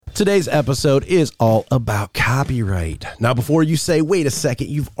Today's episode is all about copyright. Now, before you say, wait a second,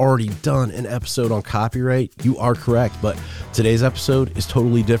 you've already done an episode on copyright, you are correct, but today's episode is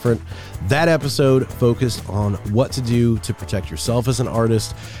totally different. That episode focused on what to do to protect yourself as an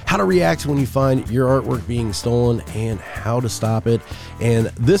artist, how to react when you find your artwork being stolen, and how to stop it. And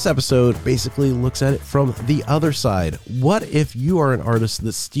this episode basically looks at it from the other side. What if you are an artist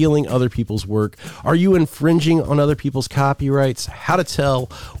that's stealing other people's work? Are you infringing on other people's copyrights? How to tell?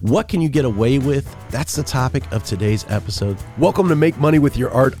 What can you get away with? That's the topic of today's episode. Welcome to Make Money with Your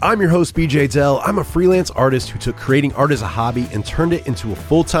Art. I'm your host, BJ Dell. I'm a freelance artist who took creating art as a hobby and turned it into a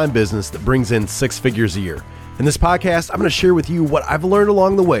full-time business that brings in 6 figures a year. In this podcast, I'm going to share with you what I've learned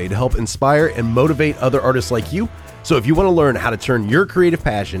along the way to help inspire and motivate other artists like you. So if you want to learn how to turn your creative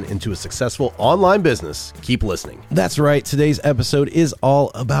passion into a successful online business, keep listening. That's right. Today's episode is all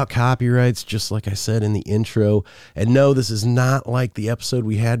about copyrights, just like I said in the intro. And no, this is not like the episode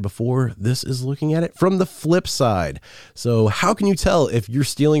we had before. This is looking at it from the flip side. So how can you tell if you're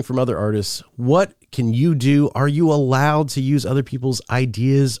stealing from other artists? What can you do? Are you allowed to use other people's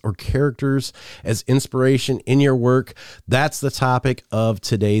ideas or characters as inspiration in your work? That's the topic of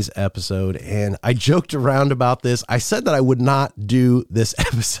today's episode. And I joked around about this. I said that I would not do this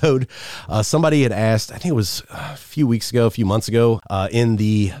episode. Somebody had asked, I think it was a few months ago, in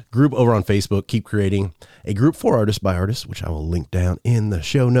the group over on Facebook, Keep Creating, a group for artists by artists, which I will link down in the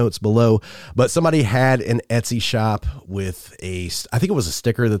show notes below. But somebody had an Etsy shop with I think it was a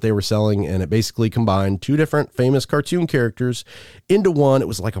sticker that they were selling, and it basically combined 2 different famous cartoon characters into one. It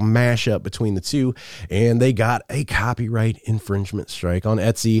was like a mashup between the 2, and they got a copyright infringement strike on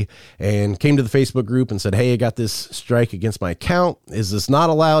Etsy and came to the Facebook group and said, hey, I got this strike against my account. Is this not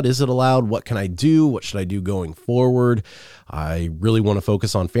allowed? Is it allowed? What can I do? What should I do going forward? I really want to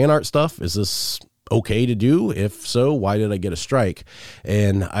focus on fan art stuff. Is this okay to do? If so, why did I get a strike?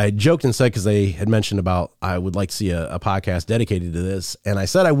 And I joked and said, because they had mentioned about I would like to see a podcast dedicated to this. And I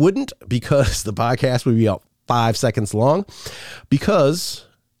said I wouldn't, because the podcast would be about 5 seconds long. Because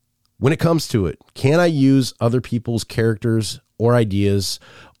when it comes to it, can I use other people's characters or ideas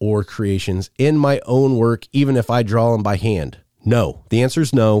or creations in my own work, even if I draw them by hand? No. The answer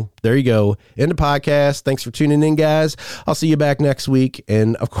is no. There you go. End of podcast. Thanks for tuning in, guys. I'll see you back next week.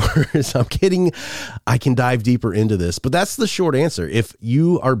 And of course, I'm kidding. I can dive deeper into this, but that's the short answer. If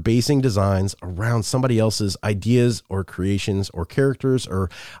you are basing designs around somebody else's ideas or creations or characters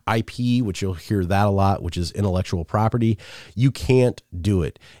or IP, which you'll hear that a lot, which is intellectual property, you can't do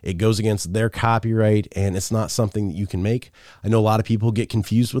it. It goes against their copyright, and it's not something that you can make. I know a lot of people get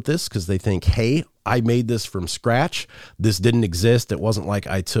confused with this because they think, hey, I made this from scratch. This didn't exist. It wasn't like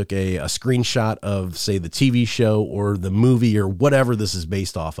I took a screenshot of, say, the TV show or the movie or whatever this is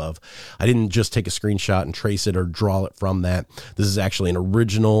based off of. I didn't just take a screenshot and trace it or draw it from that. This is actually an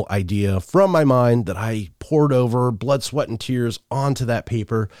original idea from my mind that I poured over blood, sweat, and tears onto that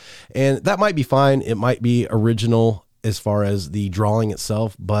paper. And that might be fine. It might be original as far as the drawing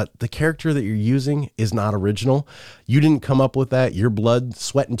itself, but the character that you're using is not original. You didn't come up with that. Your blood,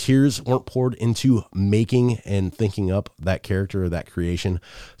 sweat, and tears weren't poured into making and thinking up that character or that creation.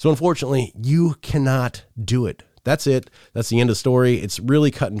 So unfortunately, you cannot do it. That's it. That's the end of the story. It's really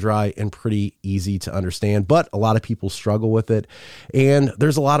cut and dry and pretty easy to understand, but a lot of people struggle with it. And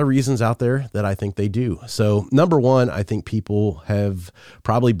there's a lot of reasons out there that I think they do. So number one, I think people have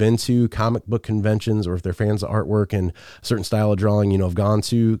probably been to comic book conventions, or if they're fans of artwork and a certain style of drawing, have gone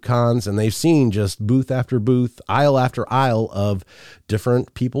to cons and they've seen just booth after booth, aisle after aisle of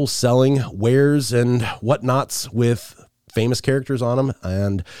different people selling wares and whatnots with famous characters on them,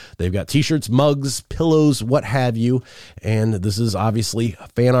 and they've got t-shirts, mugs, pillows, what have you. And this is obviously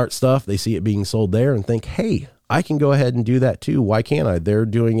fan art stuff. They see it being sold there and think, hey, I can go ahead and do that too. Why can't I? They're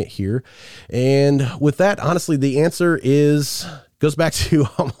doing it here. And with that, honestly, the answer goes back to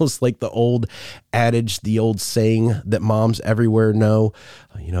almost like the old adage, the old saying that moms everywhere know.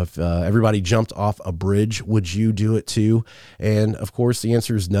 If everybody jumped off a bridge, would you do it too? And of course, the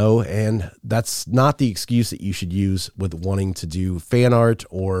answer is no. And that's not the excuse that you should use with wanting to do fan art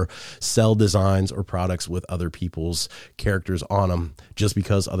or sell designs or products with other people's characters on them. Just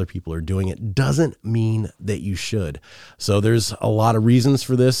because other people are doing it doesn't mean that you should. So there's a lot of reasons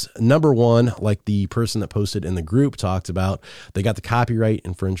for this. Number one, like the person that posted in the group talked about, they got the copyright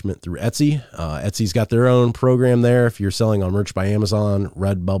infringement through Etsy. Etsy's got their own program there. If you're selling on merch by Amazon,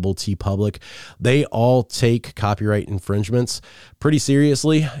 Redbubble, TeePublic, they all take copyright infringements pretty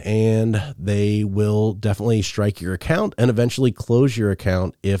seriously, and they will definitely strike your account and eventually close your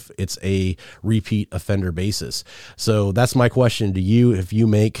account if it's a repeat offender basis. So that's my question to you. If you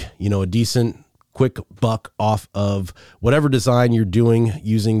make, a decent quick buck off of whatever design you're doing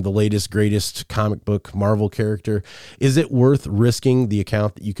using the latest, greatest comic book Marvel character, is it worth risking the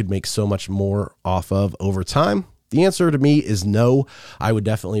account that you could make so much more off of over time? The answer to me is no. I would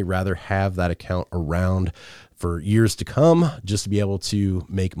definitely rather have that account around for years to come, just to be able to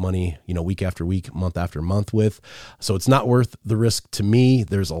make money, week after week, month after month with. So it's not worth the risk to me.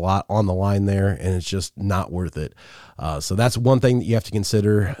 There's a lot on the line there, and it's just not worth it. So that's one thing that you have to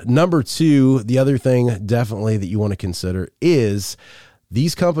consider. Number two, the other thing definitely that you want to consider is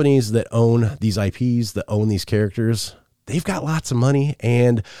these companies that own these IPs, that own these characters, they've got lots of money,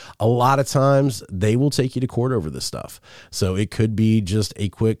 and a lot of times they will take you to court over this stuff. So it could be just a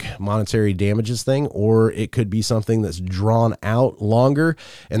quick monetary damages thing, or it could be something that's drawn out longer,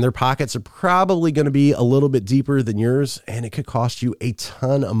 and their pockets are probably going to be a little bit deeper than yours, and it could cost you a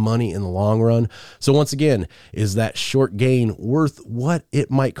ton of money in the long run. So once again, is that short gain worth what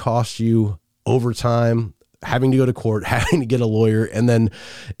it might cost you over time? Having to go to court, having to get a lawyer, and then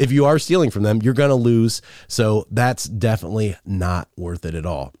if you are stealing from them, you're going to lose. So that's definitely not worth it at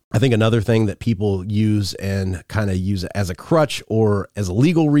all. I think another thing that people use and kind of use it as a crutch or as a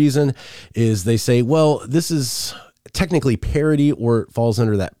legal reason is they say, well, this is technically parody, or it falls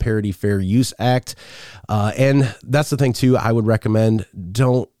under that Parody Fair Use Act. And that's the thing too. I would recommend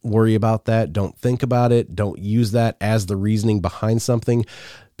don't worry about that. Don't think about it. Don't use that as the reasoning behind something,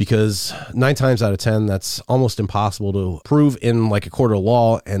 because 9 times out of 10, that's almost impossible to prove in like a court of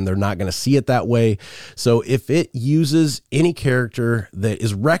law, and they're not going to see it that way. So if it uses any character that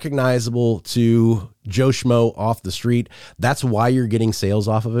is recognizable to Joe Schmo off the street, that's why you're getting sales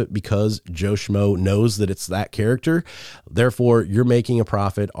off of it, because Joe Schmo knows that it's that character. Therefore, you're making a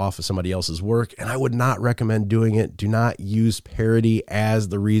profit off of somebody else's work, and I would not recommend doing it. Do not use parody as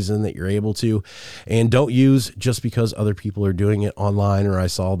the reason that you're able to, and don't use just because other people are doing it online, or I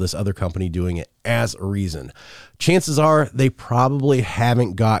saw this other company doing it, as a reason. Chances are they probably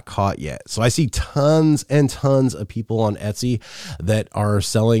haven't got caught yet. So I see tons and tons of people on Etsy that are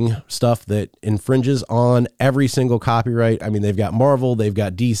selling stuff that infringes on every single copyright. I mean, they've got Marvel, they've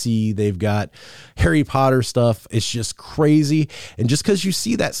got DC, they've got Harry Potter stuff. It's just crazy. And just because you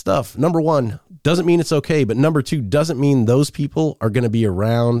see that stuff, number one, doesn't mean it's okay. But number two, doesn't mean those people are going to be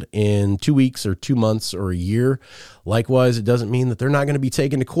around in 2 weeks or 2 months or a year. Likewise, it doesn't mean that they're not going to be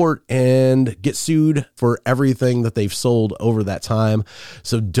taken to court and get sued for everything that they've sold over that time.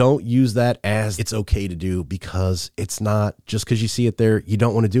 So don't use that as it's okay to do, because it's not. Just because you see it there, you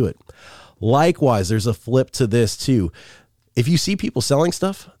don't want to do it. Likewise, there's a flip to this too. If you see people selling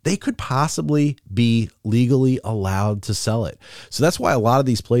stuff, they could possibly be legally allowed to sell it. So that's why a lot of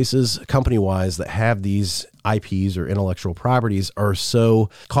these places, company-wise, that have these IPs or intellectual properties are so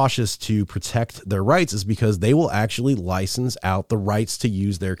cautious to protect their rights, is because they will actually license out the rights to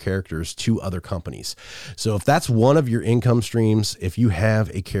use their characters to other companies. So if that's one of your income streams, if you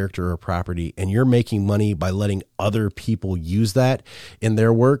have a character or property and you're making money by letting other people use that in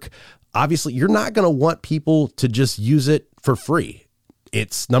their work, obviously you're not going to want people to just use it for free.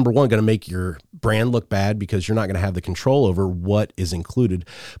 It's, number one, going to make your brand look bad, because you're not going to have the control over what is included.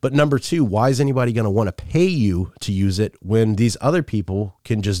 But number two, why is anybody going to want to pay you to use it when these other people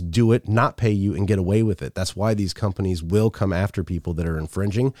can just do it, not pay you, and get away with it? That's why these companies will come after people that are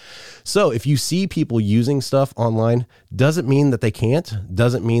infringing. So if you see people using stuff online, doesn't mean that they can't,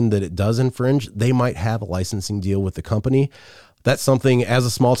 doesn't mean that it does infringe. They might have a licensing deal with the company. That's something, as a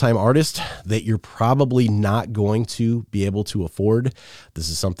small-time artist, that you're probably not going to be able to afford. This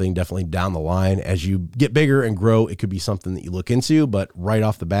is something definitely down the line. As you get bigger and grow, it could be something that you look into, but right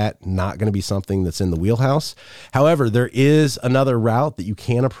off the bat, not going to be something that's in the wheelhouse. However, there is another route that you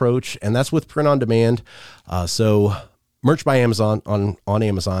can approach, and that's with print on demand. So Merch by Amazon on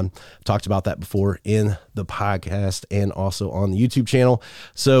Amazon. Talked about that before in the podcast and also on the YouTube channel.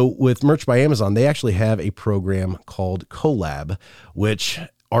 So with Merch by Amazon, they actually have a program called Collab, which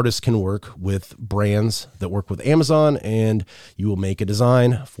artists can work with brands that work with Amazon, and you will make a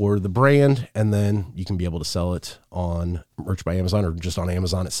design for the brand, and then you can be able to sell it on Merch by Amazon or just on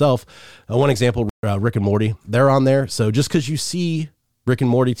Amazon itself. One example, Rick and Morty, they're on there. So just because you see Rick and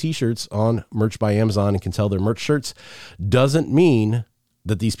Morty t-shirts on Merch by Amazon and can tell they're merch shirts doesn't mean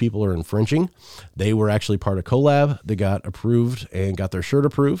that these people are infringing. They were actually part of Collab. They got approved and got their shirt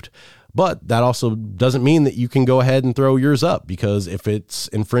approved. But that also doesn't mean that you can go ahead and throw yours up, because if it's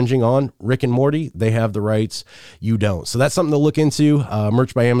infringing on Rick and Morty, they have the rights, you don't. So that's something to look into.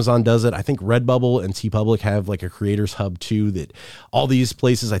 Merch by Amazon does it. I think Redbubble and TeePublic have like a creators hub too, that all these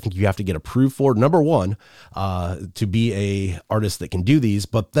places I think you have to get approved for, number one, to be a artist that can do these.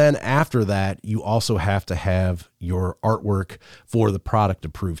 But then after that, you also have to have your artwork for the product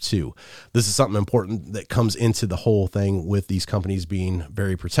approved too. This is something important that comes into the whole thing with these companies being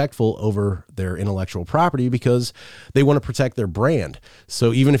very protectful over their intellectual property, because they want to protect their brand.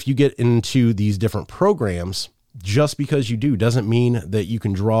 So even if you get into these different programs, just because you do doesn't mean that you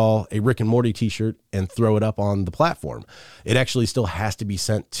can draw a Rick and Morty t-shirt and throw it up on the platform. It actually still has to be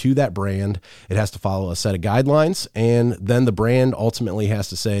sent to that brand. It has to follow a set of guidelines, and then the brand ultimately has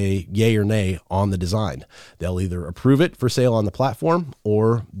to say yay or nay on the design. They'll either approve it for sale on the platform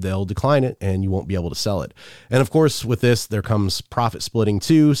or they'll decline it and you won't be able to sell it. And of course, with this, there comes profit splitting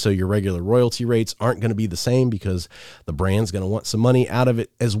too. So your regular royalty rates aren't going to be the same, because the brand's going to want some money out of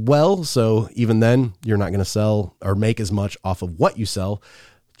it as well. So even then, you're not going to sell or make as much off of what you sell.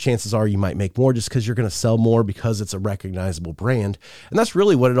 Chances are you might make more just because you're going to sell more, because it's a recognizable brand. And that's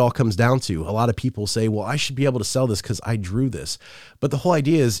really what it all comes down to. A lot of people say, well, I should be able to sell this because I drew this. But the whole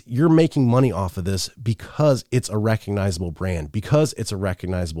idea is you're making money off of this because it's a recognizable brand, because it's a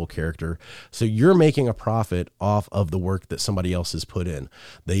recognizable character. So you're making a profit off of the work that somebody else has put in.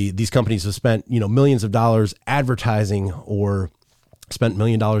 These companies have spent, millions of dollars advertising, or spent $1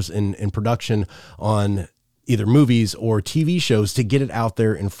 million in production on either movies or TV shows to get it out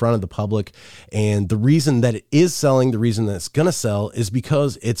there in front of the public. And the reason that it is selling, the reason that it's going to sell, is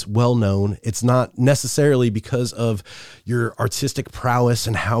because it's well known. It's not necessarily because of your artistic prowess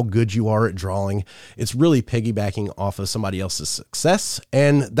and how good you are at drawing. It's really piggybacking off of somebody else's success.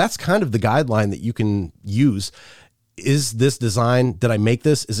 And that's kind of the guideline that you can use. Is this design, did I make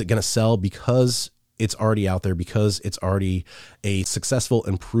this? Is it going to sell because it's already out there, because it's already a successful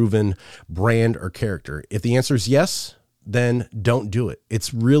and proven brand or character? If the answer is yes, then don't do it.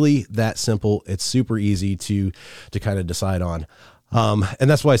 It's really that simple. It's super easy to kind of decide on. And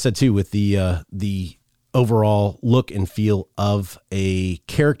that's why I said too, with the overall look and feel of a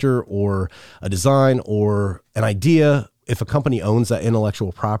character or a design or an idea, if a company owns that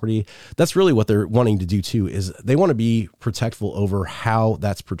intellectual property, that's really what they're wanting to do too, is they want to be protectful over how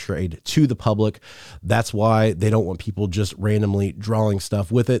that's portrayed to the public. That's why they don't want people just randomly drawing stuff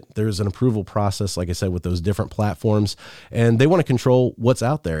with it. There's an approval process, like I said, with those different platforms, and they want to control what's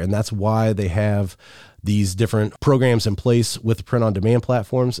out there. And that's why they have these different programs in place with print-on-demand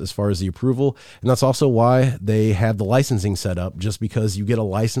platforms as far as the approval. And that's also why they have the licensing set up. Just because you get a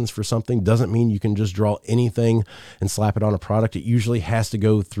license for something doesn't mean you can just draw anything and slap it on a product. It usually has to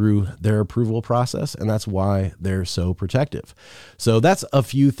go through their approval process, and that's why they're so protective. So that's a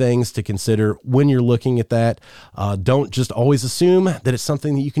few things to consider when you're looking at that. Don't just always assume that it's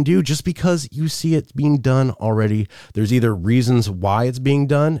something that you can do just because you see it being done already. There's either reasons why it's being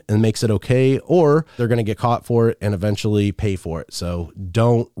done and makes it okay, or they're going to get caught for it and eventually pay for it. So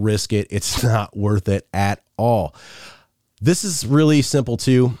don't risk it. It's not worth it at all. This is really simple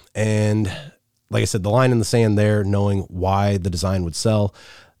too. And like I said, the line in the sand there, knowing why the design would sell.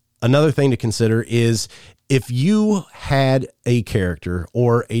 Another thing to consider is if you had a character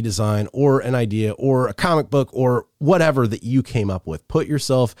or a design or an idea or a comic book or whatever that you came up with, put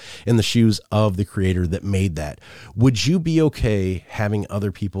yourself in the shoes of the creator that made that. Would you be okay having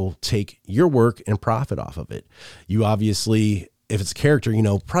other people take your work and profit off of it? You obviously, if it's a character,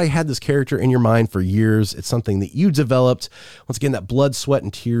 probably had this character in your mind for years. It's something that you developed. Once again, that blood, sweat,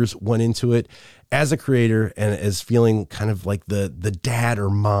 and tears went into it as a creator and as feeling kind of like the dad or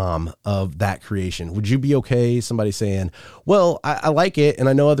mom of that creation. Would you be okay somebody saying, well, I like it and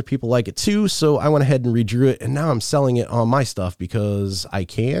I know other people like it too, so I went ahead and redrew it and now I'm selling it on my stuff because I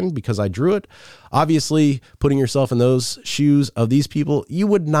can, because I drew it? Obviously, putting yourself in those shoes of these people, you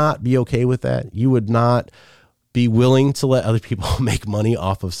would not be okay with that. You would not be willing to let other people make money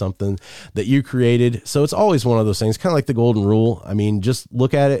off of something that you created. So it's always one of those things, kind of like the golden rule. I mean, just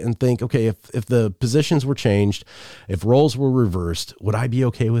look at it and think, okay, if the positions were changed, if roles were reversed, would I be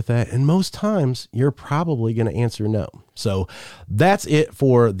okay with that? And most times you're probably going to answer no. So that's it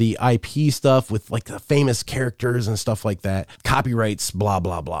for the IP stuff with like the famous characters and stuff like that, copyrights, blah,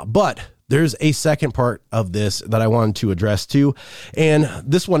 blah, blah. But there's a second part of this that I wanted to address too. And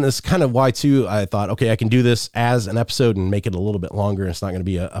this one is kind of why too, I thought, okay, I can do this as an episode and make it a little bit longer. It's not going to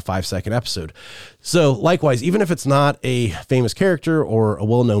be a 5-second episode. So likewise, even if it's not a famous character or a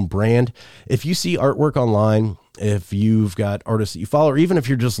well-known brand, if you see artwork online, if you've got artists that you follow, or even if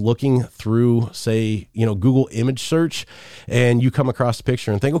you're just looking through, say, Google image search and you come across a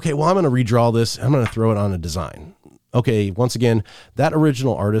picture and think, okay, well, I'm going to redraw this. I'm going to throw it on a design. Okay, once again, that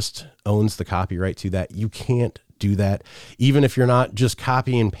original artist owns the copyright to that. You can't do that. Even if you're not just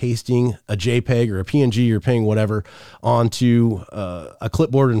copying and pasting a JPEG or a PNG or paying whatever onto a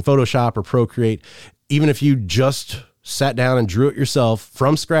clipboard in Photoshop or Procreate, even if you just sat down and drew it yourself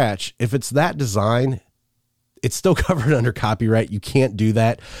from scratch, if it's that design, it's still covered under copyright. You can't do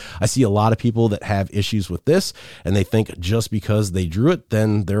that. I see a lot of people that have issues with this, and they think just because they drew it,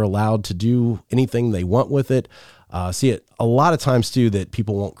 then they're allowed to do anything they want with it. See it a lot of times too, that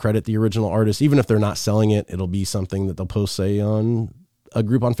people won't credit the original artist. Even if they're not selling it, it'll be something that they'll post, say, on a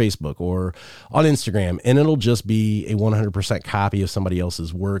group on Facebook or on Instagram, and it'll just be a 100% copy of somebody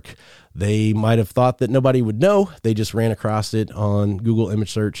else's work. They might have thought that nobody would know. They just ran across it on Google image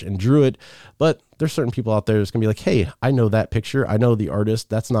search and drew it. But there's certain people out there that's gonna be like, hey, I know that picture. I know the artist.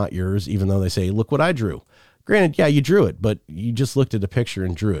 That's not yours. Even though they say, look what I drew. Granted, yeah, you drew it, but you just looked at the picture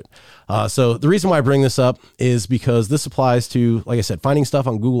and drew it. So the reason why I bring this up is because this applies to, like I said, finding stuff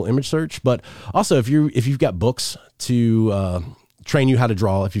on Google image search, but also if you've got books to train you how to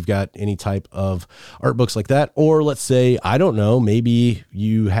draw, if you've got any type of art books like that, or let's say, I don't know, maybe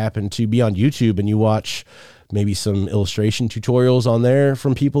you happen to be on YouTube and you watch maybe some illustration tutorials on there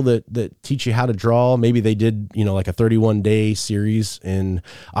from people that teach you how to draw. Maybe they did, like a 31-day series in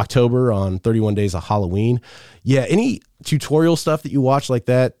October on 31 days of Halloween. Yeah, any tutorial stuff that you watch like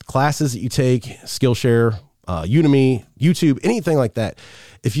that, classes that you take, Skillshare, Udemy, YouTube, anything like that.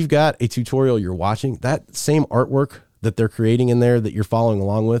 If you've got a tutorial you're watching, that same artwork that they're creating in there that you're following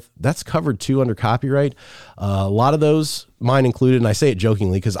along with, that's covered too under copyright. A lot of those, mine included, and I say it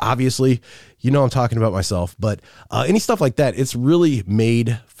jokingly because obviously, I'm talking about myself, but any stuff like that, it's really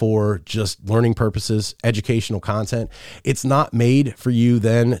made for just learning purposes, educational content. It's not made for you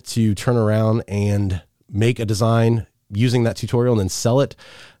then to turn around and make a design using that tutorial and then sell it.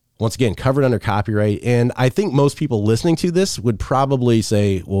 Once again, covered under copyright. And I think most people listening to this would probably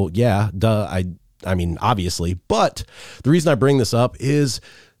say, well, yeah, duh, I mean, obviously, but the reason I bring this up is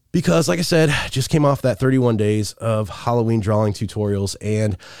because, like I said, I just came off that 31 days of Halloween drawing tutorials,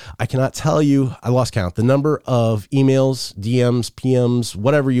 and I cannot tell you, I lost count, the number of emails, DMs, PMs,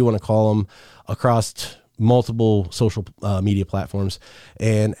 whatever you want to call them, across multiple social media platforms,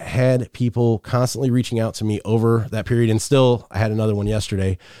 and had people constantly reaching out to me over that period. And still, I had another one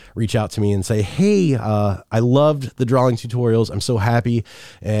yesterday reach out to me and say, hey, I loved the drawing tutorials. I'm so happy.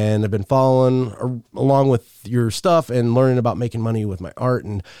 And I've been following along with your stuff and learning about making money with my art.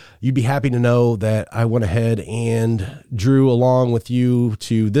 And you'd be happy to know that I went ahead and drew along with you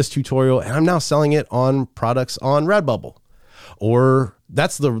to this tutorial, and I'm now selling it on products on Redbubble. Or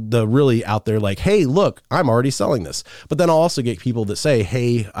that's the really out there, like, hey, look, I'm already selling this. But then I'll also get people that say,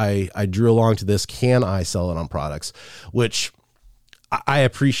 hey, I drew along to this. Can I sell it on products? Which I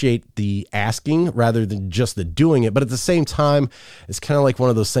appreciate the asking rather than just the doing it. But at the same time, it's kind of like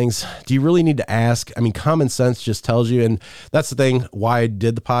one of those things. Do you really need to ask? I mean, common sense just tells you. And that's the thing why I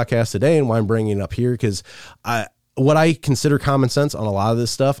did the podcast today and why I'm bringing it up here. Because what I consider common sense on a lot of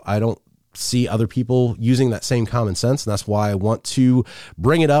this stuff, I don't see other people using that same common sense. And that's why I want to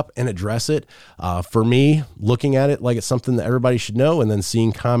bring it up and address it. For me, looking at it like it's something that everybody should know, and then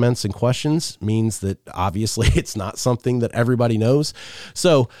seeing comments and questions means that obviously it's not something that everybody knows.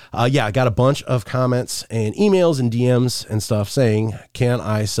 So yeah, I got a bunch of comments and emails and DMs and stuff saying, can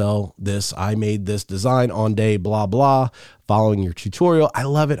I sell this? I made this design on day blah, blah, following your tutorial. I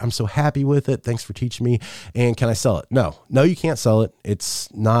love it. I'm so happy with it. Thanks for teaching me. And can I sell it? No, you can't sell it. It's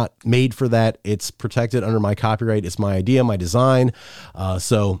not made for that. It's protected under my copyright. It's my idea, my design.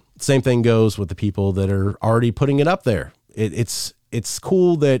 So same thing goes with the people that are already putting it up there. It's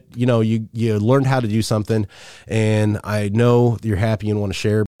cool that, you learned how to do something, and I know you're happy and want to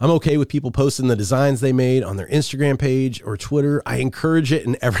share. I'm okay with people posting the designs they made on their Instagram page or Twitter. I encourage it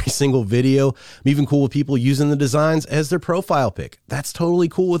in every single video. I'm even cool with people using the designs as their profile pic. That's totally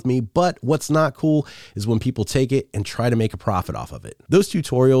cool with me. But what's not cool is when people take it and try to make a profit off of it. Those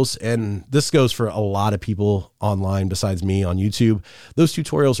tutorials, and this goes for a lot of people online besides me on YouTube, those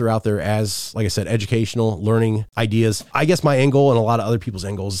tutorials are out there as, like I said, educational, learning ideas. I guess my end goal and a lot of other people's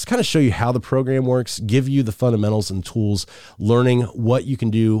end goals is kind of show you how the program works, give you the fundamentals and tools, learning what you can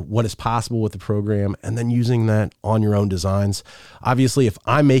do you what is possible with the program and then using that on your own designs. Obviously, if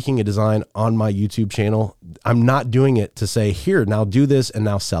I'm making a design on my YouTube channel, I'm not doing it to say, here, now do this and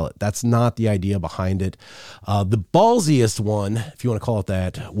now sell it. That's not the idea behind it. The ballsiest one, if you want to call it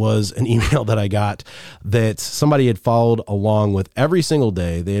that, was an email that I got that somebody had followed along with every single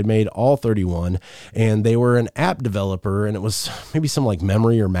day. They had made all 31 and they were an app developer, and it was maybe some like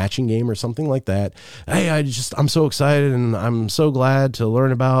memory or matching game or something like that. Hey, I'm so excited and I'm so glad to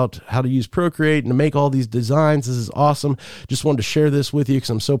learn about how to use Procreate and to make all these designs. This is awesome. Just wanted to share this with you because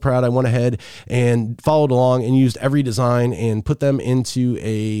I'm so proud. I went ahead and followed along and used every design and put them into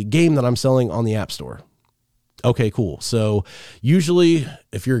a game that I'm selling on the App Store. Okay, cool. So usually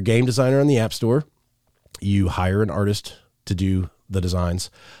if you're a game designer on the App Store, you hire an artist to do the designs.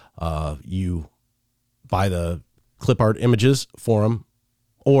 You buy the clip art images for them,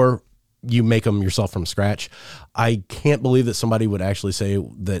 or you make them yourself from scratch. I can't believe that somebody would actually say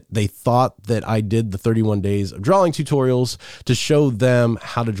that they thought that I did the 31 days of drawing tutorials to show them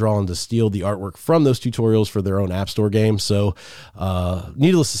how to draw and to steal the artwork from those tutorials for their own App Store game. So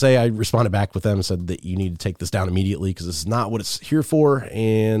needless to say, I responded back with them and said that you need to take this down immediately because this is not what it's here for,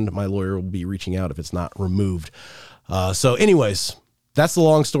 and my lawyer will be reaching out if it's not removed. So anyways, that's the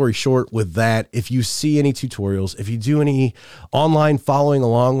long story short with that. If you see any tutorials, if you do any online following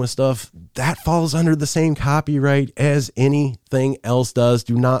along with stuff, that falls under the same copyright as anything else does.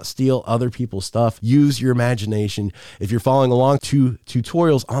 Do not steal other people's stuff. Use your imagination. If you're following along to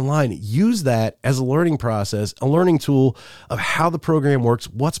tutorials online, use that as a learning process, a learning tool of how the program works,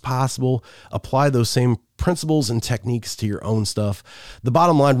 what's possible. Apply those same principles and techniques to your own stuff. The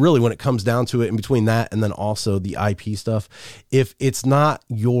bottom line, really, when it comes down to it, in between that and then also the IP stuff, if it's not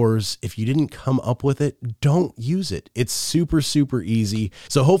yours, if you didn't come up with it, don't use it. It's super, super easy.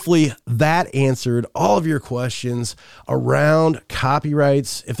 So hopefully that answered all of your questions around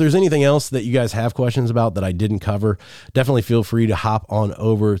copyrights. If there's anything else that you guys have questions about that I didn't cover, definitely feel free to hop on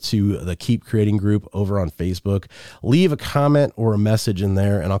over to the Keep Creating group over on Facebook. Leave a comment or a message in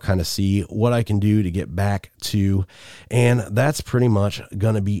there, and I'll kind of see what I can do to get back to. And that's pretty much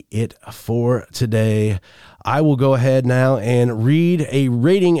going to be it for today. I will go ahead now and read a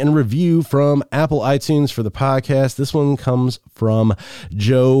rating and review from Apple iTunes for the podcast. This one comes from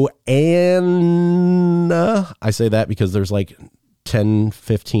Joanna. I say that because there's like 10,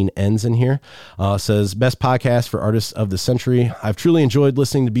 15 N's in here. Says, best podcast for artists of the century. I've truly enjoyed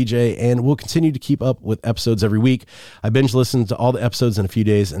listening to BJ and will continue to keep up with episodes every week. I binge listened to all the episodes in a few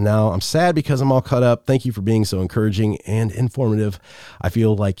days, and now I'm sad because I'm all caught up. Thank you for being so encouraging and informative. I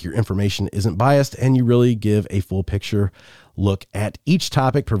feel like your information isn't biased and you really give a full picture look at each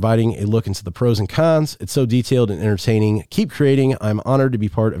topic, providing a look into the pros and cons. It's so detailed and entertaining. Keep creating. I'm honored to be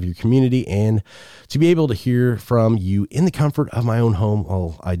part of your community and to be able to hear from you in the comfort of my own home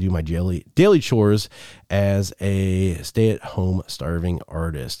while I do my daily chores as a stay-at-home starving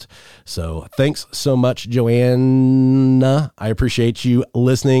artist. So thanks so much, Joanna. I appreciate you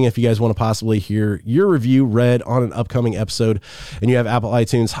listening. If you guys want to possibly hear your review read on an upcoming episode and you have Apple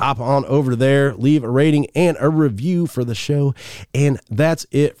iTunes, hop on over there, leave a rating and a review for the show. And that's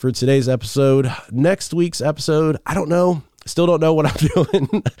it for today's episode. Next week's episode, I don't know. Still don't know what I'm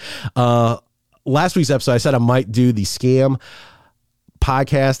doing. Last week's episode, I said I might do the scam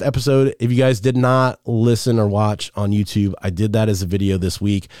podcast episode. If you guys did not listen or watch on YouTube, I did that as a video this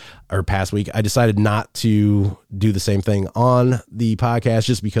week or past week. I decided not to do the same thing on the podcast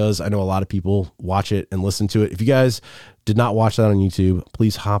just because I know a lot of people watch it and listen to it. If you guys did not watch that on YouTube,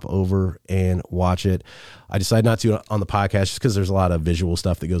 please hop over and watch it. I decided not to on the podcast just because there's a lot of visual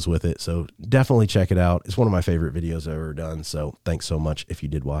stuff that goes with it. So definitely check it out. It's one of my favorite videos I've ever done. So thanks so much if you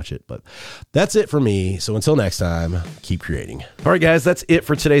did watch it. But that's it for me. So until next time, keep creating. All right, guys, that's it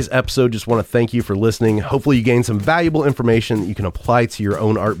for today's episode. Just want to thank you for listening. Hopefully you gained some valuable information that you can apply to your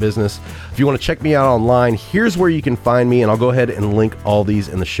own art business. If you want to check me out online, here's where you can find me. And I'll go ahead and link all these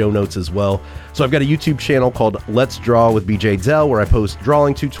in the show notes as well. So I've got a YouTube channel called Let's Draw with BJ Dell, where I post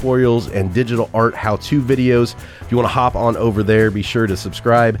drawing tutorials and digital art how-to videos. If you want to hop on over there, be sure to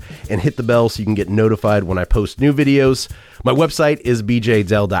subscribe and hit the bell so you can get notified when I post new videos. My website is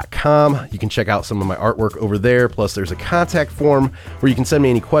bjdell.com. You can check out some of my artwork over there. Plus, there's a contact form where you can send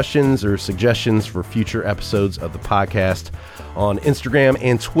me any questions or suggestions for future episodes of the podcast. On Instagram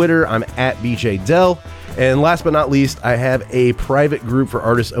and Twitter, I'm at bjdell. And last but not least, I have a private group for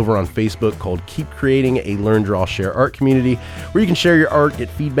artists over on Facebook called Keep Creating, a Learn, Draw, Share art community where you can share your art, get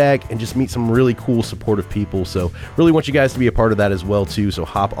feedback, and just meet some really cool, supportive people. So really want you guys to be a part of that as well, too. So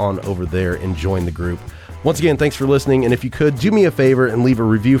hop on over there and join the group. Once again, thanks for listening. And if you could, do me a favor and leave a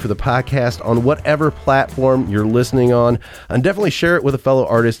review for the podcast on whatever platform you're listening on. And definitely share it with a fellow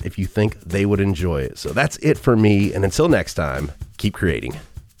artist if you think they would enjoy it. So that's it for me. And until next time, keep creating.